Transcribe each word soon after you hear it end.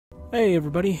Hey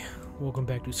everybody, welcome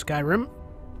back to Skyrim.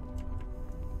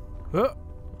 Oh,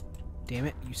 damn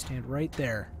it, you stand right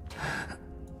there.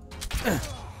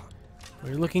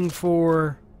 We're looking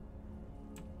for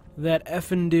that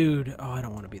effing dude. Oh, I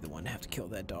don't want to be the one to have to kill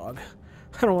that dog.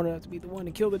 I don't want to have to be the one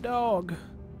to kill the dog.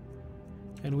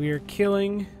 And we are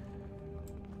killing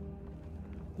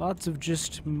lots of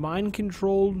just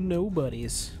mind-controlled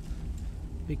nobodies.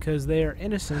 Because they are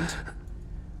innocent,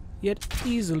 yet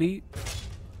easily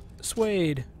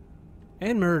swayed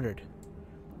and murdered.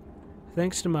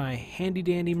 Thanks to my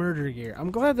handy-dandy murder gear.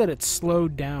 I'm glad that it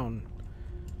slowed down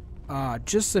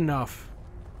just enough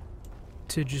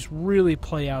to just really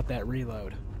play out that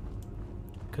reload.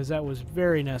 Because that was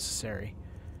very necessary.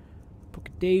 Book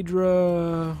of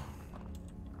Daedra.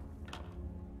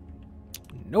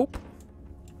 Nope.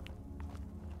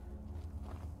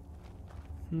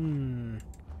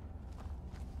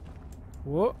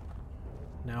 Whoa.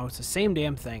 Now it's the same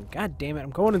damn thing. God damn it,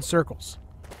 I'm going in circles.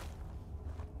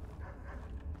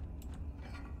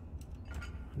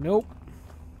 Nope.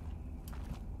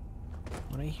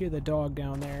 When I hear the dog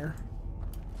down there.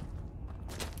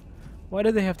 Why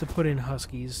do they have to put in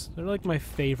huskies? They're like my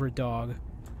favorite dog.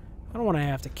 I don't want to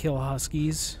have to kill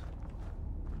huskies.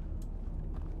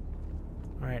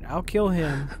 Alright, I'll kill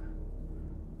him.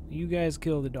 You guys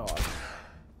kill the dog.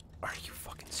 Are you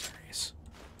fucking serious?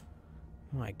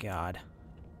 Oh my god.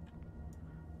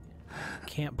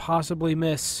 Can't possibly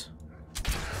miss.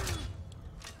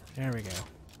 There we go.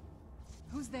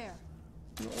 Who's there?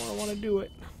 I don't want to do it.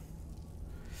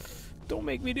 Don't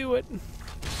make me do it.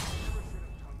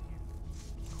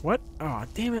 What? Oh,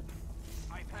 damn it.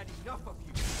 I've had enough of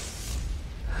you.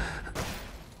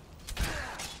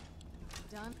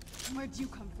 Done? Where'd you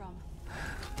come from?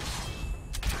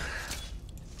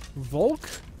 Volk?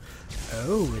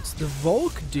 Oh, it's the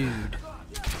Volk dude.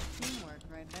 Teamwork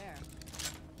right there.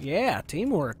 Yeah,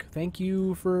 teamwork. Thank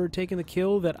you for taking the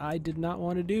kill that I did not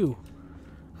want to do.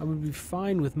 I would be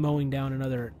fine with mowing down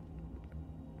another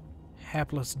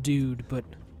hapless dude, but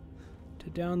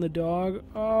to down the dog,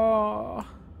 oh.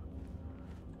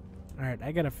 Alright,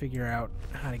 I gotta figure out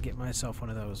how to get myself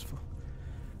one of those.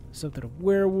 Something of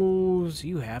werewolves.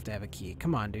 You have to have a key.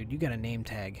 Come on, dude. You got a name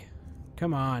tag.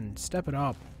 Come on, step it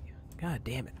up. God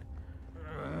damn it.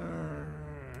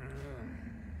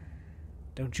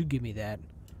 Don't you give me that.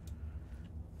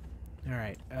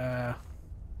 Alright,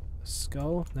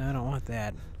 skull? No, I don't want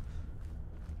that.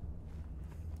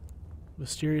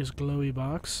 Mysterious glowy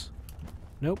box.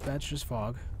 Nope, that's just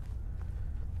fog.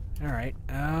 Alright,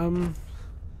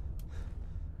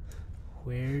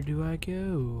 where do I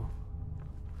go?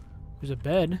 There's a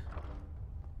bed.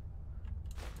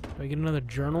 Do I get another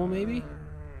journal, maybe?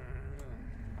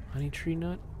 Honey tree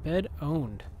nut? Bed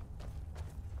owned.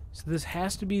 So this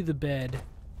has to be the bed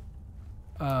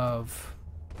of...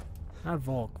 Not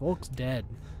Volk. Volk's dead.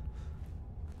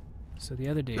 So the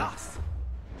other dude.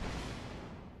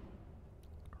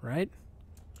 Right?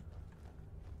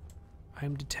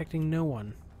 I'm detecting no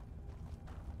one.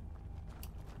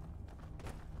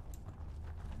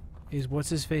 Is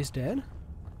what's-his-face dead?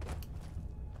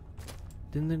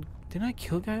 Didn't I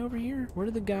kill a guy over here? Where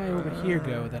did the guy over here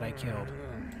go that I killed?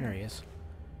 There he is.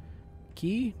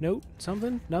 Key? Note?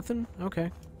 Something? Nothing?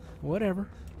 Okay. Whatever.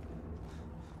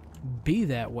 Be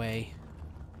that way.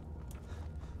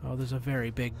 Oh, there's a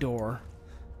very big door.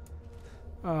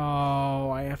 Oh,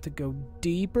 I have to go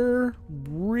deeper?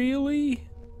 Really?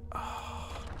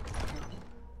 Oh.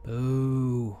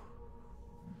 Boo.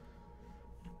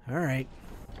 Alright.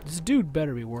 This dude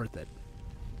better be worth it.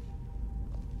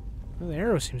 Oh, the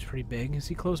arrow seems pretty big. Is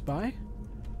he close by?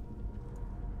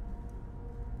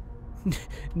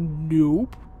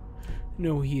 Nope.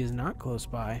 No, he is not close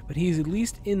by, but he's at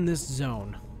least in this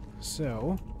zone.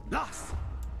 So,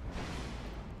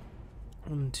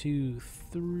 1, 2,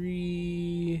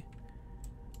 3.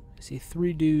 I see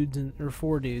 3 dudes or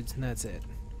 4 dudes, and that's it.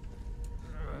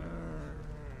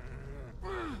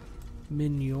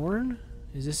 Mignorn?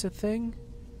 Is this a thing?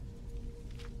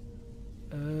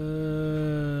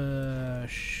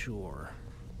 Sure.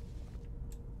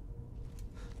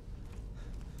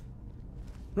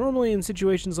 Normally in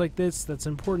situations like this, that's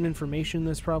important information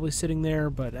that's probably sitting there,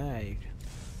 but I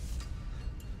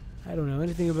don't know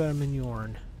anything about a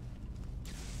Mignorn.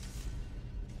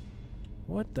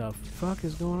 What the fuck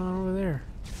is going on over there?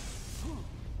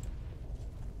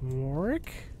 Morik?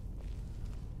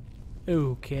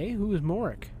 Okay, who is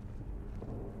Morik?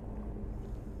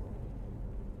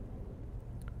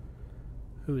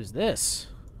 Who is this?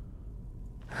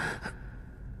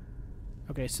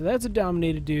 Okay, so that's a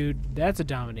dominated dude. That's a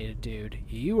dominated dude.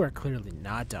 You are clearly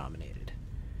not dominated.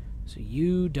 So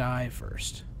you die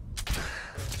first.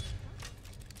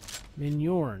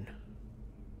 Mignorn.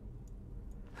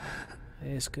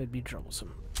 This could be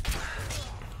troublesome.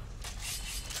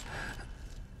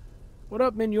 What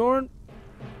up, Mignorn?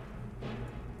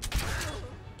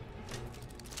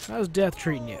 How's death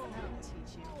treating you?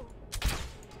 Teach you.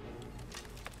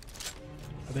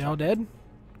 Are they all dead?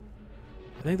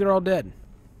 I think they're all dead.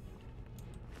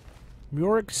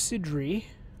 Muric Sidri.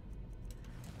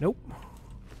 Nope.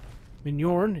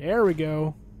 Mignorn. There we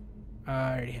go.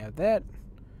 I already have that.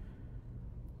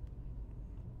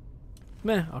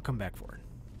 Meh, I'll come back for it.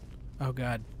 Oh,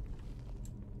 God.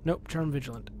 Nope, Charm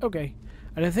Vigilant. Okay.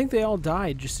 And I think they all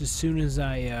died just as soon as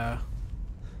I,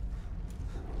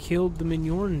 killed the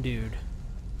Mignorn dude.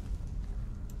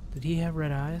 Did he have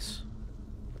red eyes?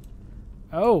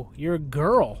 Oh, you're a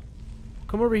girl.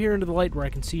 Come over here into the light where I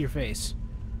can see your face.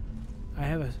 I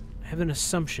have an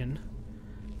assumption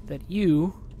that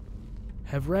you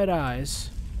have red eyes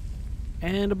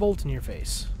and a bolt in your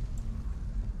face.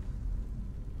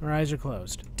 Our eyes are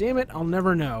closed. Damn it, I'll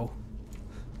never know.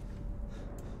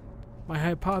 My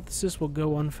hypothesis will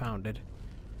go unfounded.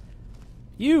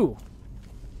 You!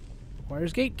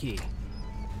 Requires gate key.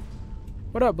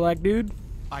 What up, black dude?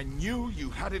 I knew you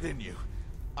had it in you.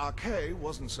 Archay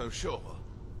wasn't so sure.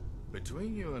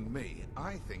 Between you and me,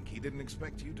 I think he didn't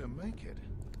expect you to make it.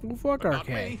 Well, fuck Not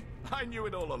Archay. me. I knew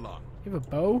it all along. You have a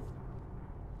bow?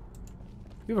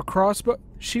 You have a crossbow?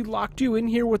 She locked you in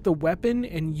here with the weapon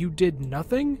and you did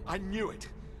nothing? I knew it.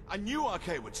 I knew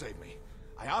Archay would save me.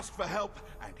 I asked for help,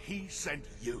 and he sent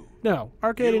you. No,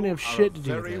 Archay didn't have shit to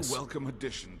do You with are a very this. welcome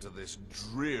addition to this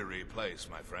dreary place,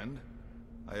 my friend.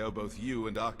 I owe both you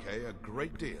and Archay a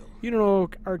great deal. You don't know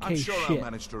Archay I'm sure shit. I'll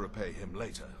manage to repay him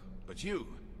later. But you,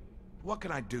 what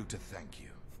can I do to thank you?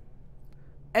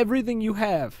 Everything you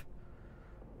have.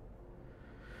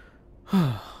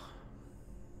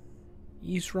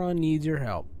 Isran needs your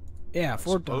help. Yeah, I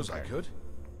Fort suppose I Dunkirk. could.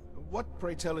 What,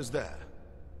 pray tell, is there?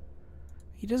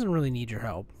 He doesn't really need your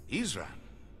help. Isran?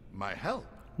 My help?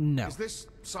 No. Is this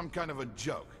some kind of a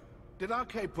joke? Did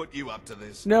Archay put you up to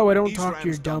this? No, I don't talk to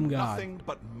your Isran's dumb done god. nothing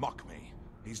but mock me.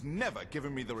 He's never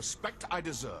given me the respect I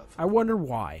deserve. I wonder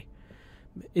why.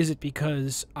 Is it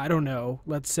because, I don't know,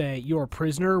 let's say you're a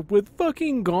prisoner with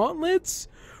fucking gauntlets?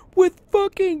 With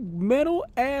fucking metal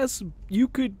ass, you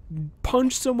could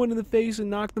punch someone in the face and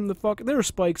knock them the fuck. There are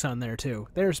spikes on there too.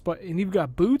 And you've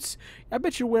got boots. I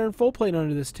bet you're wearing full plate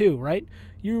under this too, right?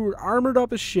 You were armored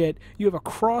up as shit. You have a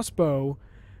crossbow,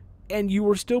 and you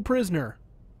were still prisoner.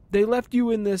 They left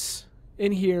you in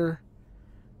here,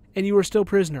 and you were still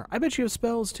prisoner. I bet you have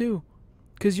spells too,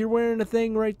 because you're wearing a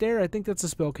thing right there. I think that's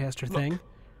a spellcaster thing.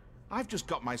 I've just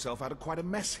got myself out of quite a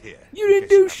mess here. You in didn't case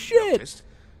do haven't shit! noticed.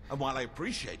 And while I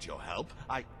appreciate your help,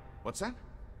 What's that?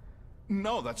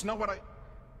 No, that's not what I...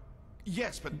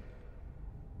 Yes, but... Are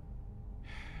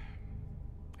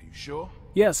you sure?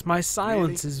 Yes, my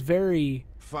silence is very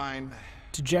Fine.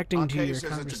 dejecting to Archay your says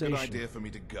conversation. it's a good idea for me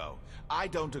to go. I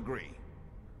don't agree.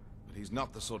 But he's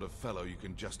not the sort of fellow you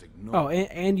can just ignore. Oh,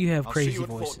 and you have I'll crazy see you at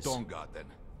voices. Fort Dawnguard then.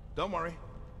 Don't worry.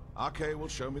 Archay will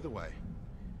show me the way.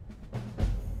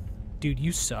 Dude,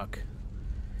 you suck.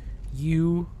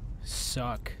 You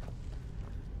suck.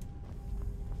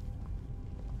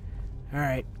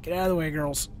 Alright, get out of the way,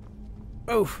 girls.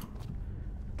 Oof.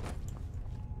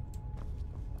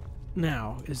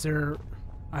 Now, is there...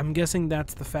 I'm guessing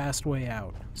that's the fast way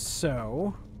out.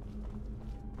 So...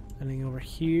 Anything over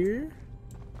here?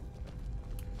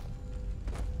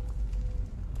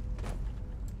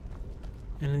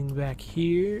 Anything back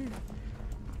here?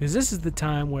 Because this is the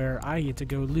time where I get to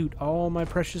go loot all my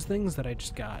precious things that I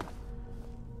just got.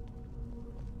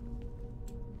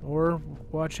 Or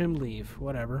watch him leave.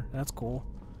 Whatever. That's cool.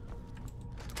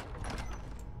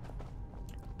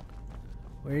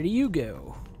 Where do you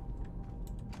go?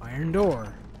 Iron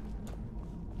door.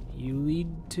 You lead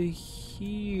to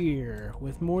here.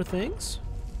 With more things?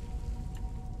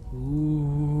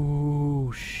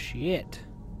 Ooh, shit.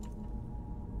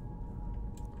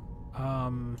 I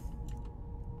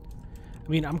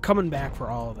mean, I'm coming back for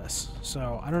all of this,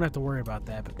 so I don't have to worry about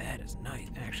that, but that is nice.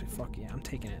 Actually, fuck yeah, I'm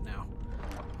taking it now.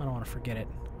 I don't want to forget it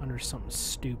under something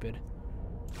stupid.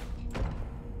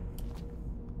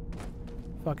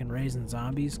 Fucking raising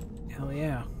zombies. Hell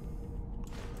yeah.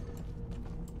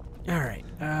 Alright,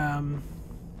 oh,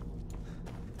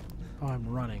 I'm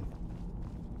running.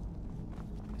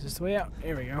 Is this the way out?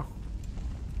 There we go.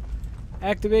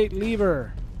 Activate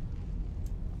lever.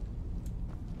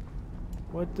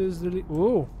 What does the...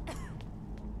 Whoa.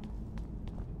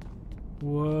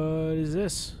 What is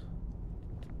this?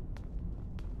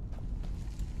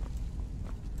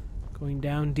 Going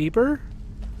down deeper?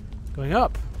 Going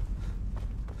up.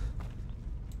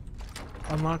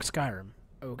 Unlock Skyrim.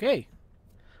 Okay.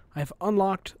 I've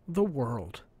unlocked the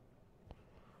world.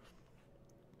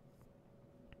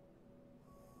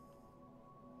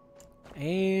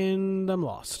 And I'm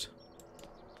lost.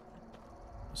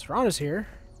 Serana's here.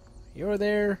 You're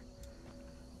there.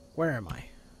 Where am I?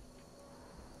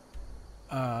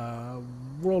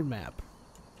 World map.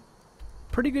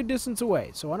 Pretty good distance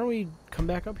away. So why don't we come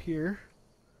back up here?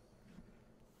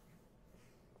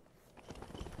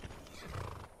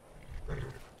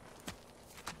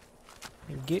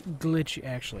 And get glitchy,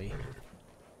 actually.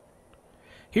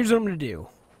 Here's what I'm going to do.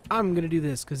 I'm going to do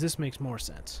this because this makes more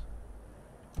sense.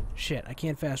 Shit, I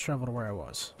can't fast travel to where I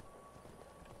was.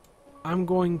 I'm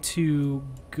going to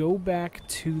go back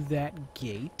to that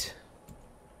gate.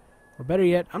 Or better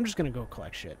yet, I'm just going to go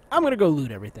collect shit. I'm going to go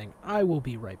loot everything. I will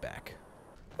be right back.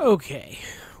 Okay,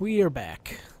 we are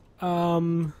back.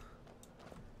 Fought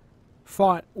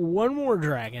one more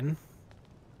dragon,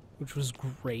 which was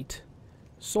great.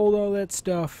 Sold all that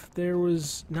stuff. There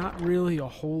was not really a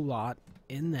whole lot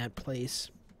in that place.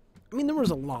 I mean, there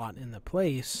was a lot in the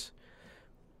place,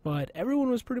 but everyone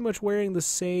was pretty much wearing the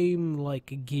same,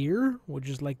 like, gear, which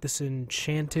is like this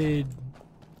enchanted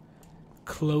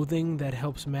clothing that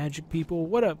helps magic people.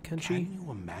 What up, Kenshi? Can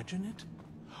you imagine it?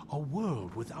 A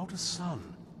world without a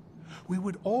sun. We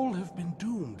would all have been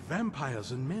doomed,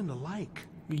 vampires and men alike.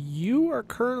 You are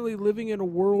currently living in a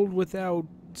world without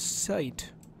sight,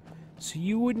 so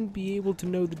you wouldn't be able to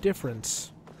know the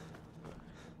difference.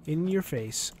 In your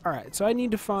face. Alright, so I need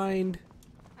to find...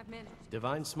 I've managed.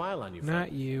 Divine smile on you.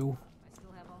 Not you. I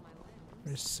still have all my limbs.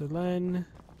 There's Selene.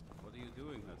 What are you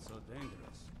doing that's so dangerous?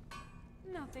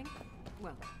 Nothing.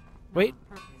 Well, Wait.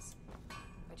 not on purpose. But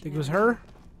you Think it was never her?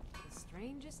 know. The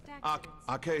strangest accidents.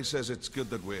 Arcade says it's good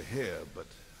that we're here, but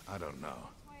I don't know.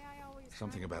 Why I always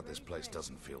Something find about it this very place rare.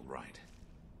 doesn't feel right.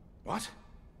 What?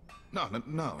 No.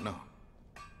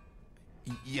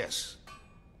 Yes.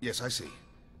 Yes, I see.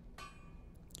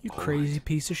 You All crazy right.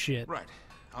 piece of shit. Right.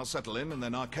 I'll settle in, and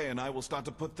then Arcade and I will start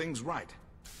to put things right.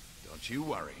 Don't you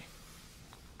worry.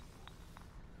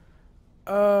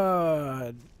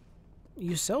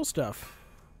 You sell stuff.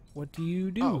 What do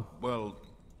you do? Oh, well,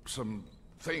 some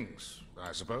things,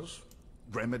 I suppose.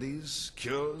 Remedies,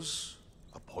 cures,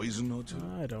 a poison or two.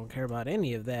 I don't care about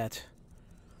any of that.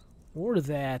 Or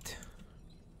that.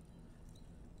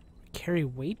 Carry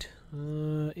weight?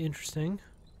 Interesting.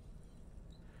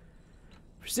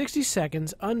 For 60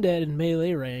 seconds, undead in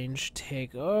melee range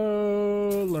take...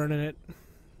 Oh, learning it.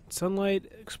 Sunlight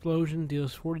explosion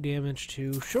deals 40 damage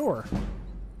to... Sure.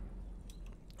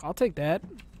 I'll take that.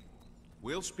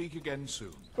 We'll speak again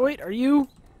soon. Oh, wait, are you?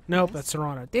 Nope, that's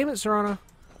Serana. Damn it, Serana.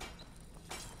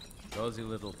 Cozy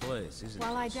little place, isn't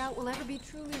While it? I doubt we'll ever be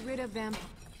truly rid of them,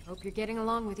 hope you're getting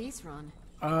along with Isran.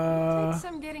 Takes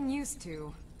some getting used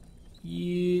to.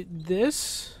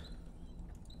 This?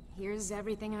 Here's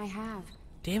everything I have.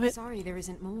 Damn it. Sorry there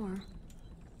isn't more.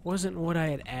 Wasn't what I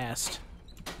had asked.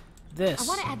 This. I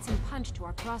want to add some punch to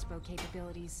our crossbow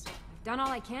capabilities. I've done all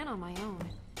I can on my own.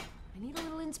 I need a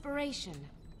little inspiration.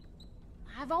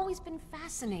 I've always been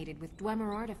fascinated with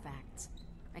Dwemer artifacts.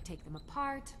 I take them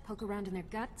apart, poke around in their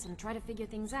guts, and try to figure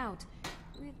things out.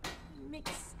 With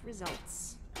mixed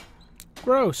results.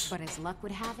 Gross. But as luck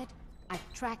would have it,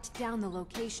 I've tracked down the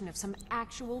location of some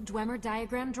actual Dwemer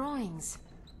diagram drawings.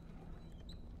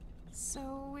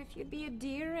 So, if you'd be a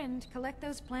dear and collect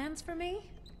those plans for me?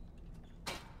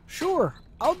 Sure,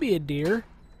 I'll be a deer.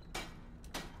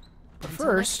 But Until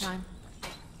first, next time.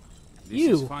 This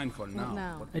You. is fine for now.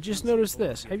 now. but I just can't noticed support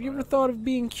this. you Have you ever forever. thought of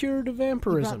being cured of You brought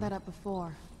vampirism? that up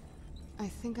before. I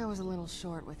think I was a little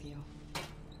short with you.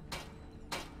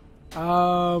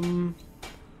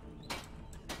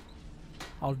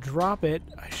 I'll drop it.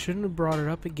 I shouldn't have brought it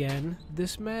up again.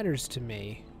 This matters to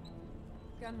me.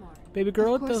 Gunmore. Baby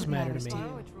girl, Of it course does it matter matters to to me.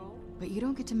 you. But you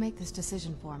don't get to make this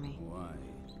decision for me. Why?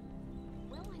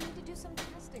 Well, I need to do some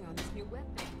testing on this new weapon.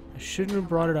 I shouldn't have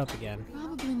brought it up again.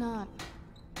 Probably not.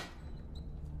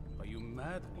 Are you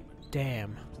mad, woman?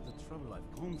 Damn. After the trouble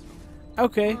I've gone through.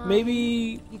 Okay,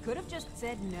 maybe... You could have just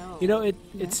said no. You know, it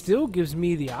Yes. still gives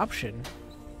me the option.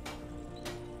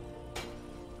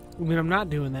 I mean, I'm not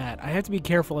doing that. I have to be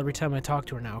careful every time I talk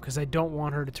to her now, because I don't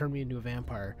want her to turn me into a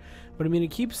vampire. But I mean,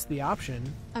 it keeps the option.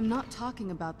 I'm not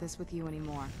talking about this with you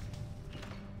anymore.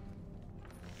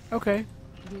 Okay.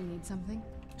 Do you need something?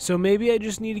 So maybe I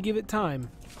just need to give it time.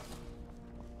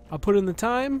 I'll put in the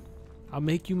time, I'll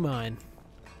make you mine.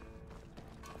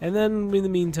 And then, in the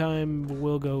meantime,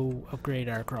 we'll go upgrade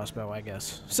our crossbow, I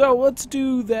guess. So, let's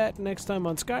do that next time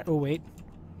on Sky... Oh, wait.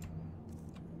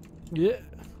 Yeah.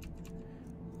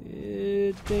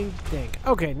 Dink, dink.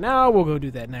 Okay, now we'll go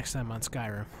do that next time on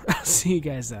Skyrim. I'll see you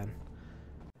guys then.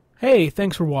 Hey,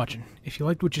 thanks for watching. If you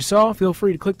liked what you saw, feel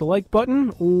free to click the like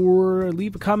button or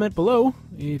leave a comment below.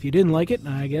 If you didn't like it,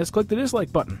 I guess click the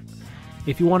dislike button.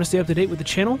 If you want to stay up to date with the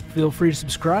channel, feel free to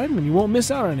subscribe and you won't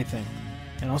miss out on anything.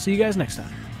 And I'll see you guys next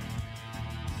time.